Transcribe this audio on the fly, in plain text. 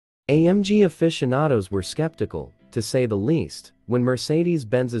AMG aficionados were skeptical, to say the least, when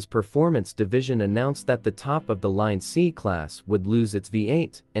Mercedes-Benz's performance division announced that the top-of-the-line C-Class would lose its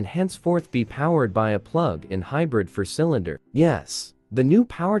V8 and henceforth be powered by a plug-in hybrid four-cylinder. Yes, the new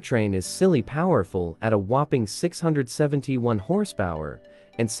powertrain is silly powerful at a whopping 671 horsepower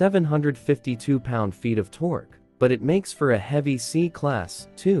and 752 pound-feet of torque, but it makes for a heavy C-Class,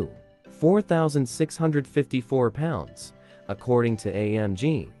 too, 4,654 pounds, according to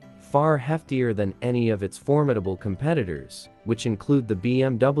AMG. Far heftier than any of its formidable competitors, which include the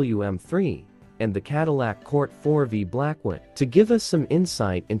BMW M3 and the Cadillac CT4-V Blackwing. To give us some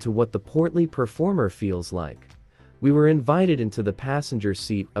insight into what the portly performer feels like, we were invited into the passenger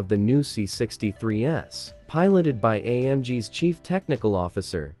seat of the new C63 S, piloted by AMG's Chief Technical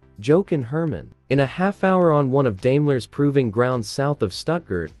Officer, Jochen Hermann. In a half-hour on one of Daimler's proving grounds south of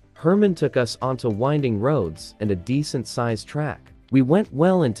Stuttgart, Hermann took us onto winding roads and a decent-sized track. We went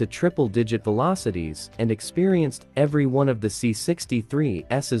well into triple-digit velocities and experienced every one of the C63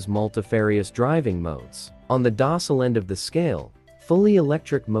 S's multifarious driving modes. On the docile end of the scale, fully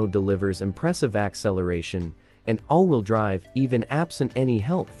electric mode delivers impressive acceleration and all-wheel drive even absent any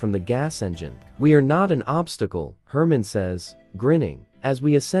help from the gas engine. We are not an obstacle, Hermann says, grinning, as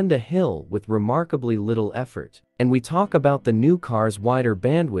we ascend a hill with remarkably little effort. And we talk about the new car's wider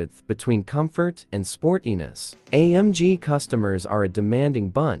bandwidth between comfort and sportiness. AMG customers are a demanding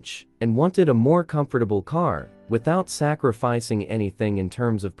bunch and wanted a more comfortable car without sacrificing anything in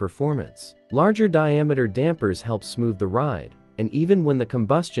terms of performance. Larger diameter dampers help smooth the ride, and even when the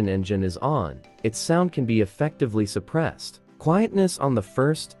combustion engine is on, its sound can be effectively suppressed. Quietness on the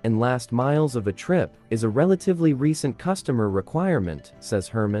first and last miles of a trip is a relatively recent customer requirement, says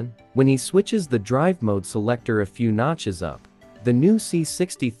Hermann. When he switches the drive mode selector a few notches up, the new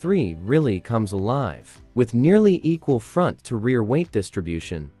C63 really comes alive. With nearly equal front to rear weight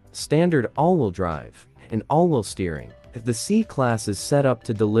distribution, standard all-wheel drive, and all-wheel steering, the C-Class is set up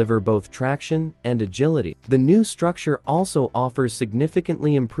to deliver both traction and agility. The new structure also offers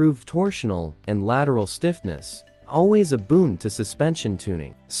significantly improved torsional and lateral stiffness, always a boon to suspension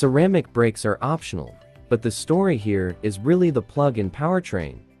tuning. Ceramic brakes are optional, but the story here is really the plug-in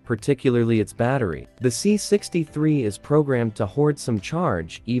powertrain, particularly its battery. The C63 is programmed to hoard some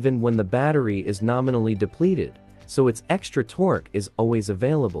charge even when the battery is nominally depleted, so its extra torque is always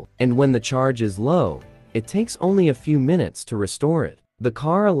available. And when the charge is low, it takes only a few minutes to restore it. The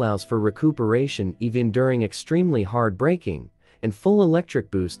car allows for recuperation even during extremely hard braking, and full electric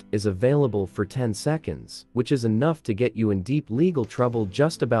boost is available for 10 seconds, which is enough to get you in deep legal trouble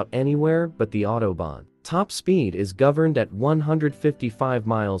just about anywhere but the Autobahn. Top speed is governed at 155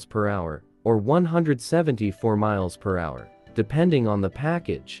 miles per hour, or 174 miles per hour, depending on the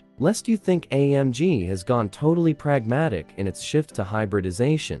package. Lest you think AMG has gone totally pragmatic in its shift to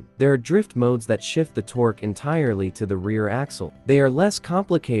hybridization, there are drift modes that shift the torque entirely to the rear axle. They are less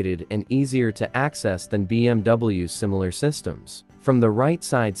complicated and easier to access than BMW's similar systems. From the right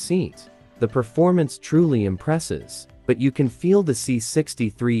side seat, the performance truly impresses, but you can feel the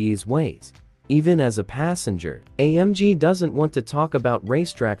C63's weight, even as a passenger. AMG doesn't want to talk about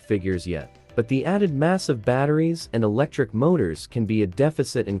racetrack figures yet, but the added mass of batteries and electric motors can be a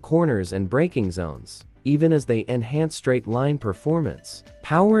deficit in corners and braking zones, even as they enhance straight-line performance.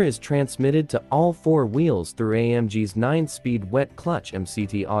 Power is transmitted to all four wheels through AMG's 9-speed wet clutch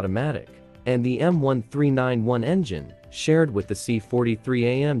MCT automatic, and the M1391 engine, shared with the C43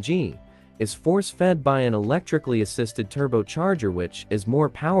 AMG, is force-fed by an electrically assisted turbocharger, which is more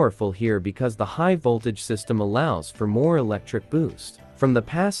powerful here because the high-voltage system allows for more electric boost. From the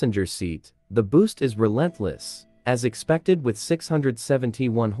passenger seat, the boost is relentless, as expected with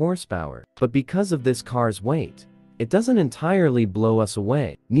 671 horsepower, but because of this car's weight, it doesn't entirely blow us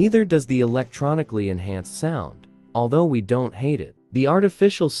away. Neither does the electronically enhanced sound, although we don't hate it. The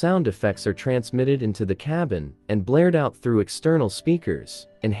artificial sound effects are transmitted into the cabin and blared out through external speakers,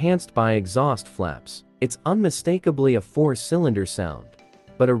 enhanced by exhaust flaps. It's unmistakably a four-cylinder sound,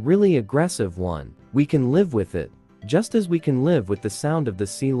 but a really aggressive one. We can live with it, just as we can live with the sound of the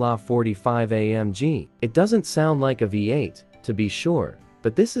CLA45 AMG. It doesn't sound like a V8, to be sure,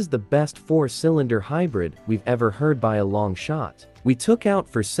 but this is the best four-cylinder hybrid we've ever heard by a long shot. We took out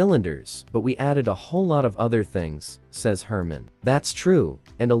four cylinders, but we added a whole lot of other things, says Hermann. That's true,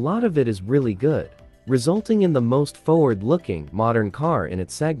 and a lot of it is really good, resulting in the most forward-looking modern car in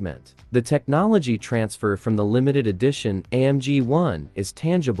its segment. The technology transfer from the limited edition AMG One is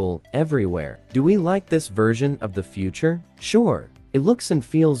tangible everywhere. Do we like this version of the future? Sure, it looks and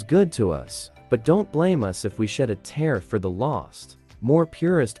feels good to us, but don't blame us if we shed a tear for the lost, more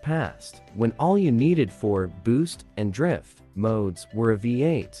purist past, when all you needed for boost and drift modes were a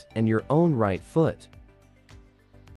V8 and your own right foot,